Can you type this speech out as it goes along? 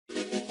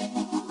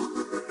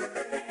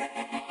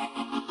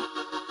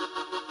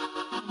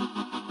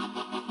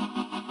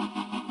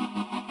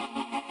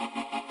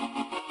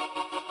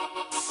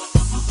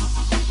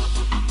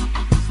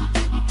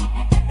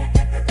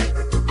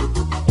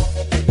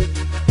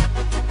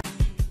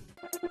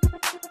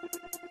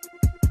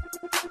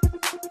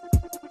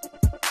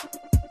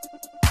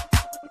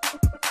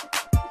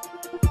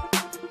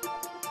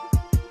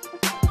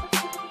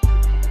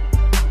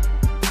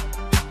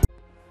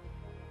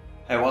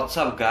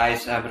What's up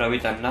guys, I'm Ravi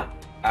Tanna.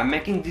 I'm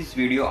making this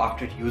video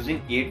after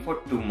using E8 for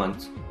 2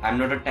 months. I'm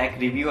not a tech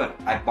reviewer,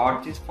 I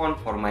bought this phone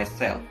for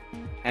myself.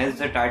 Hence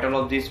the title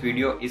of this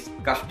video is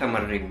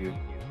Customer Review.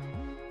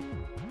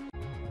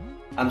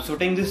 I'm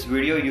shooting this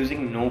video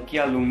using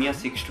Nokia Lumia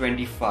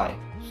 625,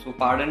 so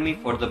pardon me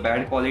for the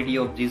bad quality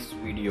of this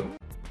video.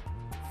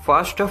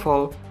 First of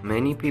all,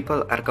 many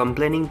people are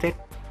complaining that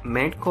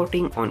matte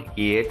coating on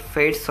E8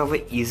 fades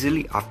away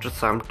easily after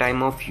some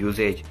time of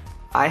usage.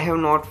 I have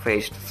not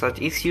faced such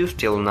issues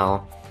till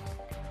now.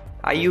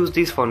 I use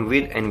this phone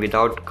with and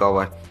without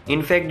cover.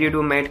 In fact, due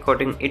to matte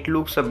coating, it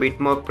looks a bit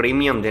more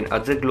premium than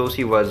other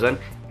glossy version,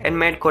 and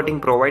matte coating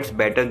provides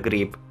better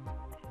grip.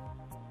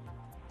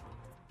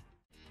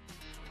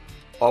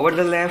 Over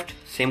the left,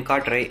 SIM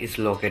card tray is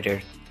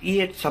located.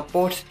 E8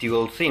 supports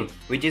dual SIM,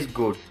 which is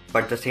good,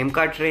 but the SIM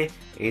card tray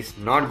is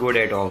not good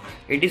at all.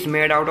 It is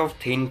made out of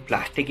thin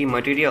plasticky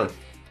material.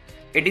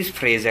 It is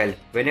fragile.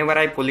 Whenever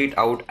I pull it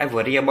out, I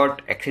worry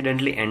about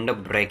accidentally end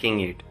up breaking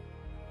it.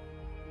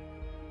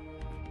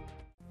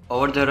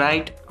 Over the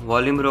right,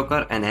 volume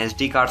rocker and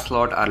SD card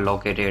slot are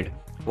located.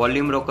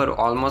 Volume rocker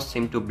almost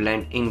seem to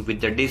blend in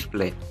with the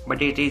display,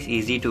 but it is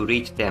easy to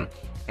reach them.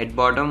 At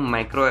bottom,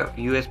 micro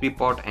USB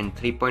port and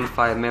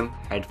 3.5mm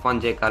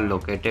headphone jack are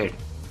located.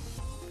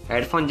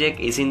 Headphone jack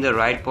is in the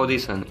right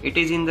position. It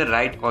is in the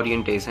right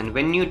orientation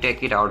when you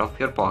take it out of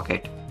your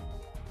pocket.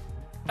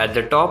 At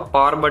the top,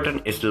 power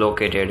button is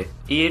located.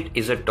 E8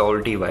 is a tall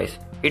device.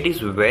 It is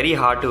very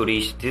hard to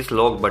reach this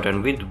lock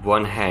button with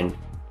one hand.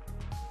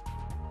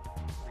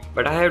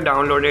 But I have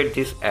downloaded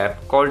this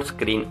app called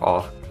Screen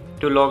Off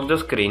to lock the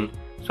screen,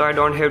 so I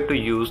don't have to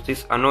use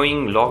this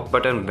annoying lock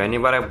button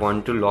whenever I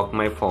want to lock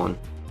my phone.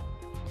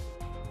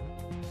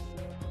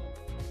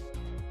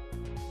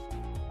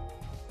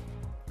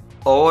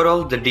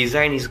 Overall, the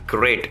design is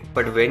great,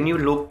 but when you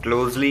look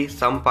closely,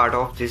 some parts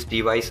of this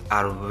device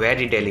are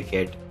very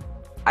delicate.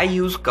 I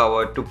use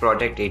cover to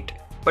protect it,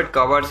 but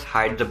covers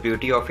hide the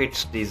beauty of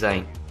its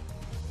design.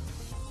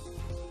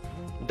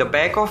 The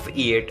back of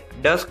E8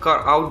 does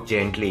curve out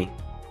gently.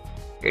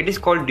 It is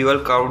called dual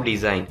curve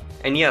design,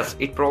 and yes,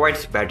 it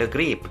provides better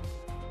grip.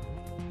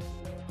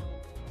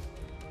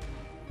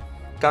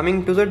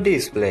 Coming to the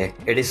display,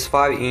 it is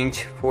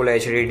 5-inch Full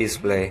HD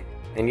display,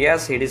 and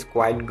yes, it is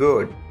quite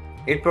good.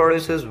 It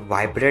produces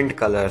vibrant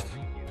colors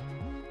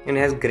and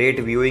has great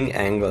viewing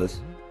angles.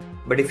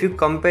 But if you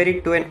compare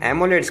it to an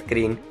AMOLED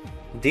screen,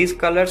 these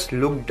colors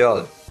look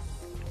dull.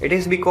 It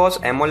is because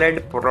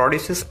AMOLED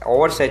produces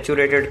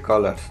oversaturated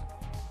colors.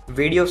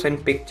 Videos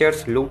and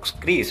pictures look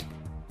crisp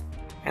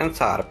and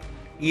sharp.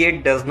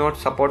 E8 does not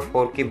support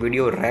 4K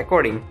video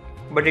recording,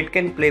 but it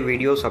can play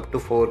videos up to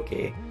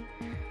 4K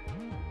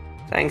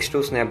thanks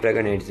to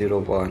Snapdragon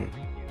 801.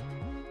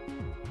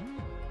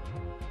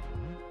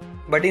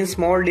 But in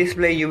small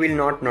display you will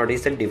not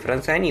notice the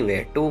difference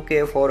anyway.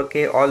 2K,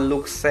 4K all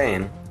look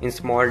same in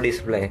small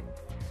display.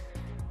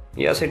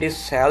 Yes, it is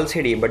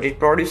LCD, but it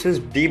produces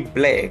deep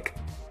black.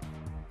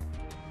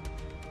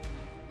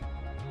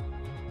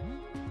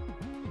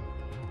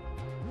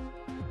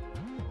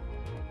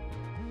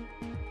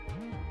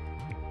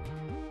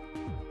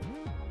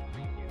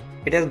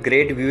 It has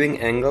great viewing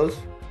angles,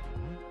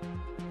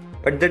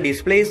 but the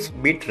display is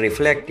bit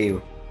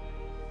reflective,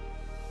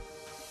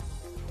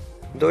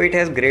 though it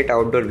has great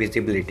outdoor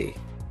visibility.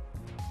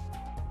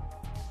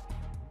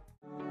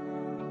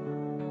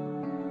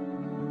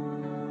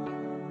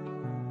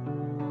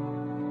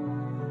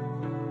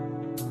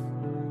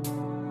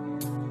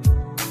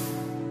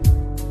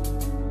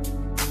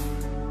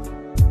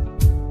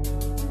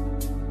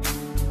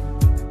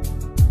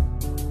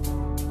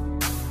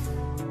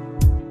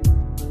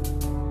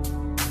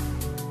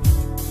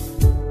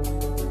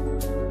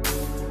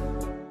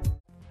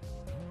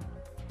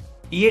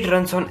 E8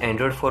 runs on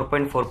Android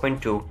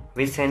 4.4.2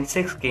 with Zen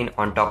 6 skin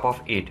on top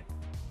of it.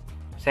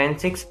 Zen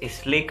 6 is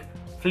slick,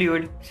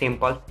 fluid,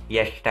 simple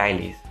yet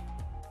stylish.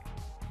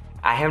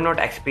 I have not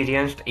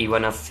experienced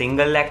even a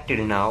single lag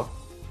till now.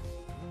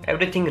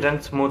 Everything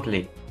runs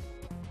smoothly.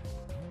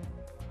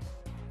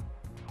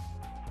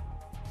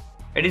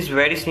 It is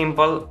very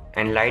simple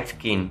and light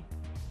skin.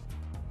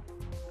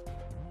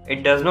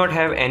 It does not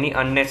have any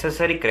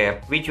unnecessary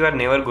crap which you are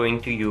never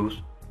going to use.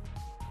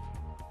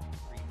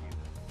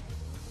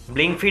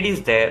 Blink feed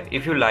is there.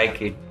 If you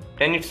like it,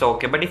 then it's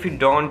okay, but if you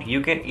don't,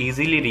 you can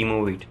easily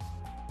remove it.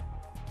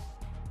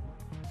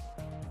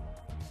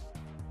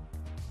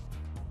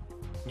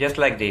 Just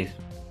like this.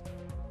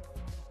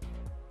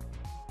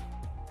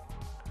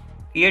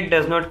 E8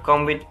 does not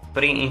come with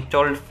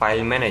pre-installed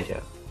file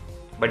manager,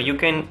 but you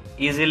can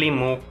easily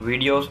move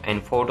videos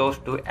and photos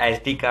to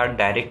SD card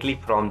directly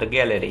from the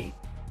gallery.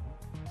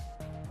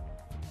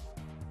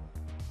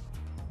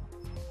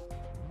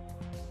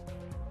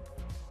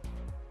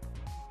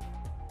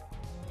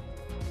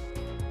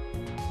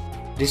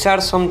 These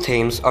are some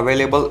themes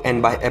available, and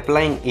by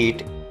applying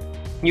it,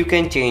 you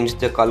can change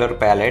the color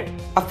palette,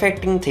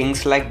 affecting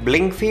things like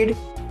blink feed,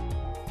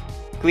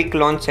 quick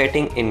launch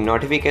setting in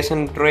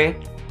notification tray.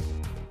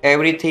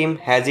 Every theme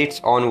has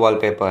its own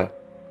wallpaper.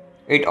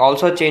 It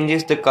also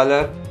changes the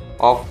color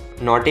of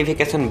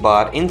notification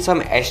bar in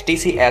some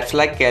HTC apps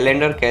like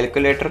calendar,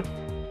 calculator,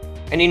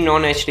 and in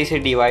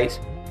non-HTC device,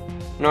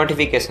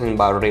 notification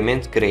bar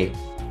remains grey.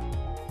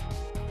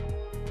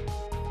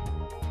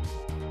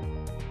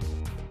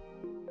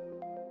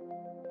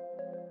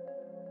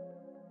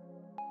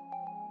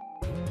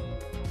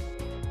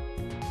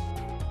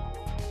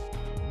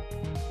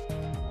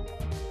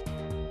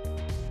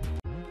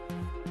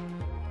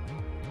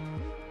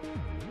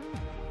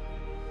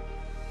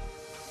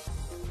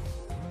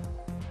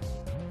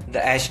 The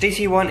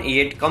HTC ONE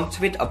E8 comes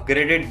with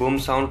upgraded boom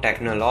sound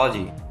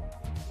technology.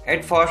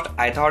 At first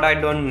I thought I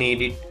don't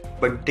need it,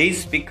 but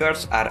these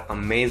speakers are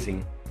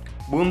amazing.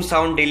 Boom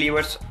sound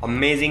delivers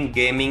amazing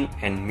gaming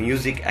and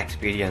music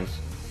experience.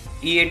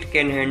 E8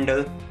 can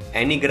handle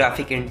any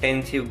graphic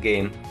intensive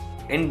game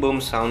and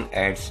boom sound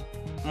adds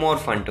more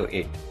fun to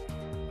it.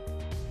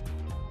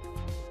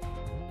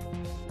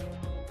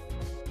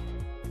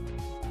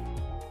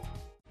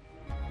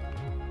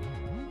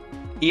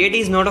 E8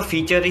 is not a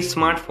feature-rich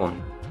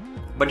smartphone,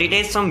 but it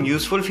has some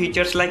useful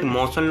features like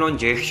motion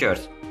launch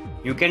gestures.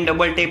 You can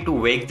double tap to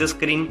wake the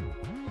screen,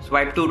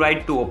 swipe to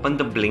right to open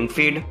the blink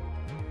feed,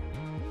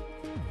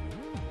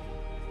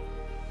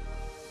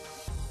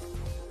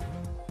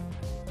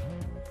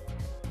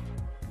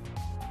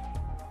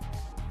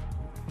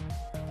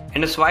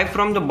 and a swipe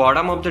from the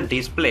bottom of the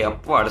display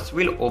upwards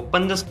will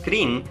open the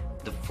screen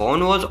the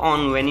phone was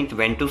on when it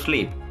went to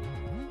sleep.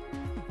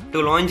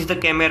 To launch the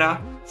camera,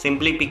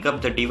 simply pick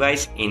up the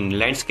device in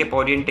landscape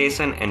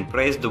orientation and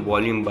press the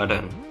volume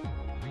button.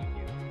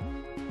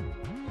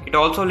 It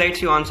also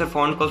lets you answer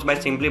phone calls by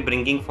simply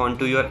bringing phone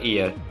to your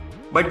ear.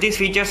 But these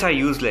features are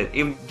useless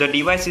if the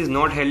device is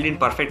not held in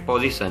perfect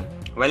position,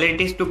 while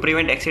it is to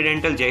prevent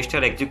accidental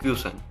gesture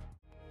execution.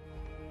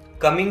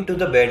 Coming to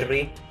the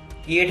battery,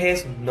 it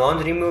has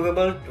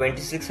non-removable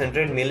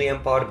 2600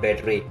 mAh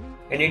battery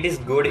and it is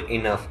good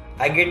enough.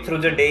 I get through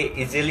the day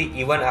easily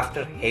even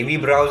after heavy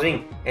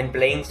browsing and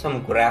playing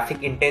some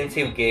graphic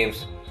intensive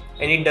games,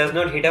 and it does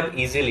not heat up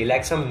easily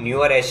like some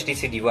newer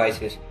HTC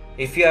devices.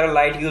 If you are a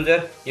light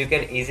user, you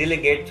can easily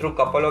get through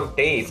couple of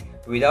days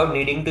without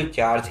needing to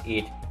charge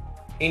it.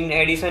 In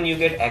addition, you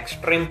get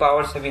extreme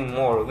power saving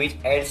mode which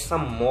adds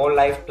some more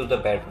life to the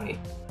battery.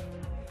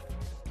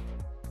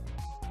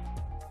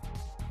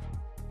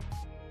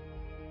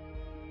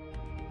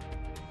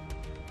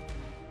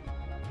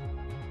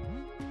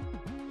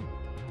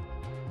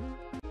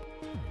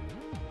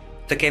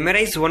 The camera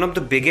is one of the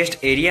biggest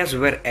areas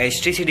where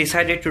HTC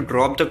decided to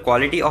drop the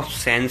quality of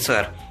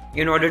sensor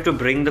in order to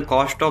bring the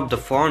cost of the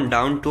phone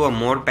down to a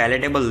more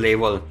palatable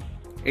level.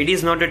 It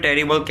is not a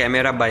terrible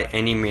camera by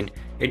any means.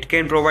 It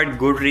can provide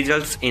good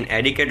results in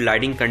adequate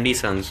lighting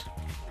conditions.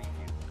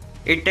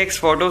 It takes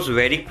photos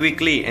very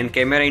quickly and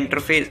camera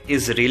interface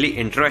is really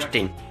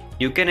interesting.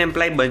 You can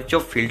apply bunch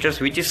of filters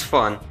which is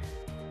fun.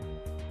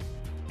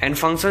 And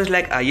functions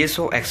like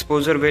ISO,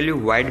 exposure value,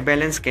 white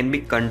balance can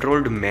be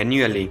controlled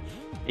manually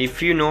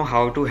if you know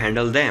how to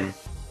handle them.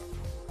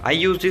 I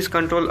use this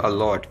control a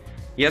lot.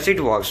 Yes,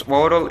 it works.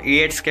 Overall,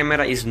 E8's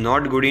camera is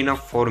not good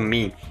enough for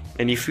me,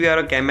 and if you are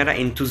a camera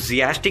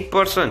enthusiastic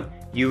person,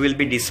 you will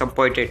be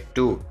disappointed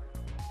too.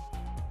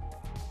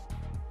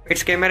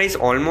 Its camera is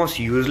almost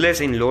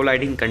useless in low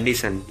lighting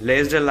condition.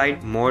 Less the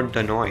light, more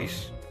the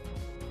noise.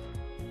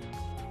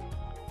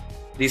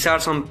 These are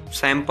some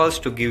samples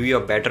to give you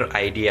a better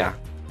idea.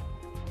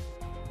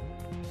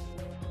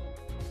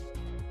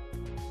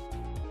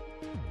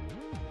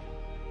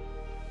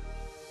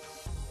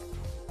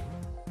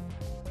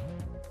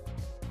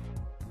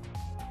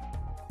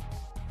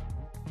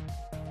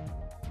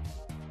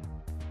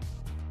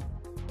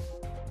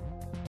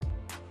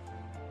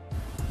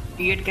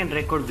 E8 can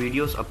record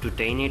videos up to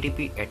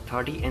 1080p at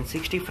 30 and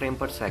 60 frames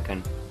per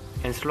second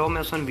and slow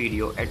motion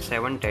video at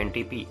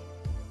 720p.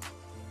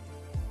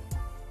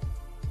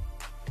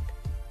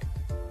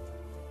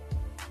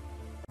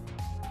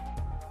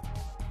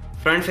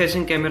 Front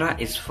facing camera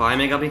is 5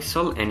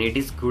 megapixel and it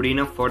is good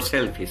enough for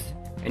selfies,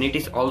 and it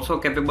is also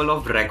capable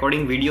of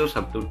recording videos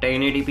up to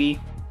 1080p.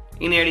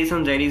 In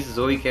addition, there is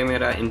Zoe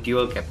camera in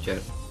dual capture,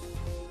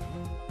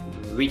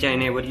 which I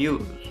never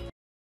use.